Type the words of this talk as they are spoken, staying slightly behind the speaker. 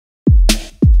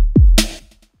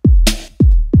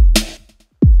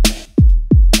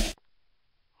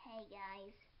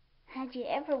Had you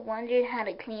ever wondered how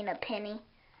to clean a penny?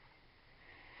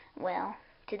 Well,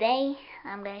 today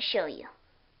I'm going to show you.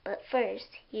 But first,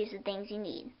 here's the things you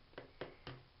need.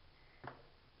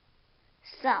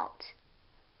 Salt.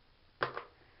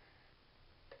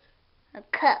 A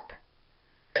cup.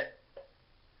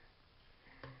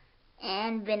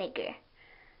 And vinegar.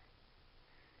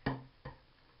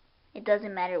 It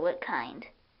doesn't matter what kind.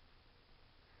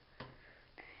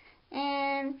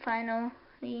 And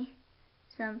finally,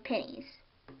 some pennies.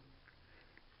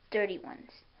 Dirty ones.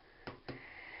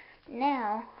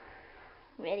 Now,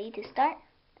 ready to start?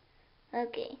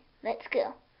 Okay, let's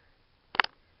go.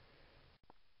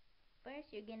 First,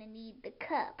 you're going to need the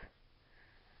cup.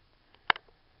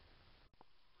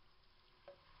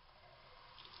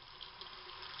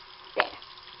 There.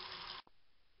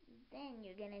 Then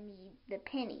you're going to need the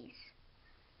pennies.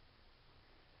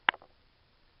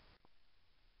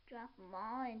 Drop them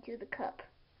all into the cup.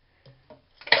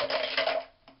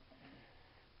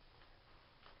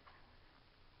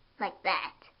 Like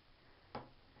that.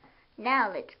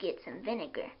 Now let's get some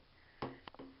vinegar.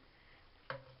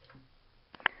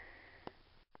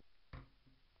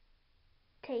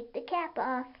 Take the cap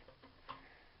off.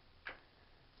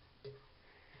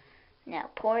 Now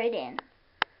pour it in.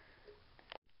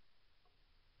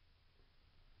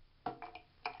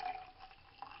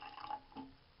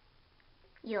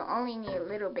 You'll only need a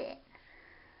little bit,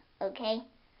 okay?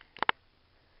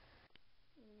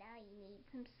 Now you need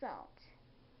some salt.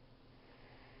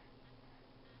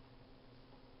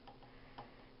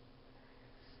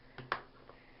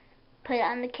 Put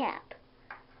on the cap.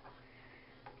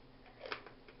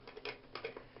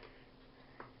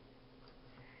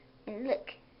 And look.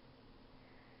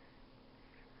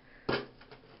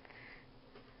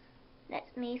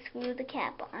 Let me screw the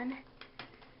cap on.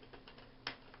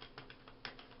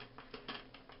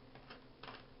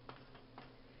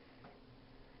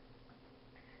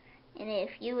 And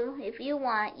if you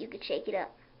want, you could shake it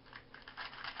up.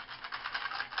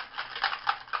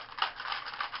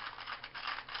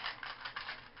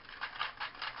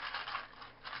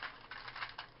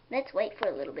 Let's wait for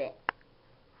a little bit.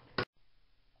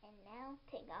 And now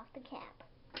take off the cap.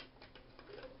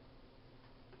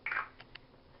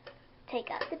 Take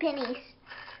out the pennies.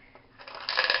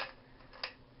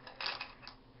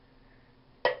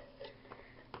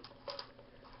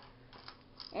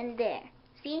 And there.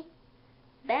 See?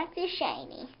 Back to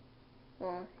shiny.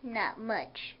 Well, not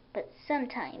much, but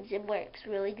sometimes it works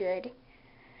really good.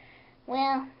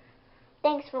 Well,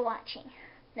 thanks for watching.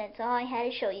 That's all I had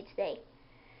to show you today.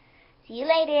 See you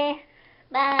later.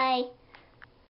 Bye.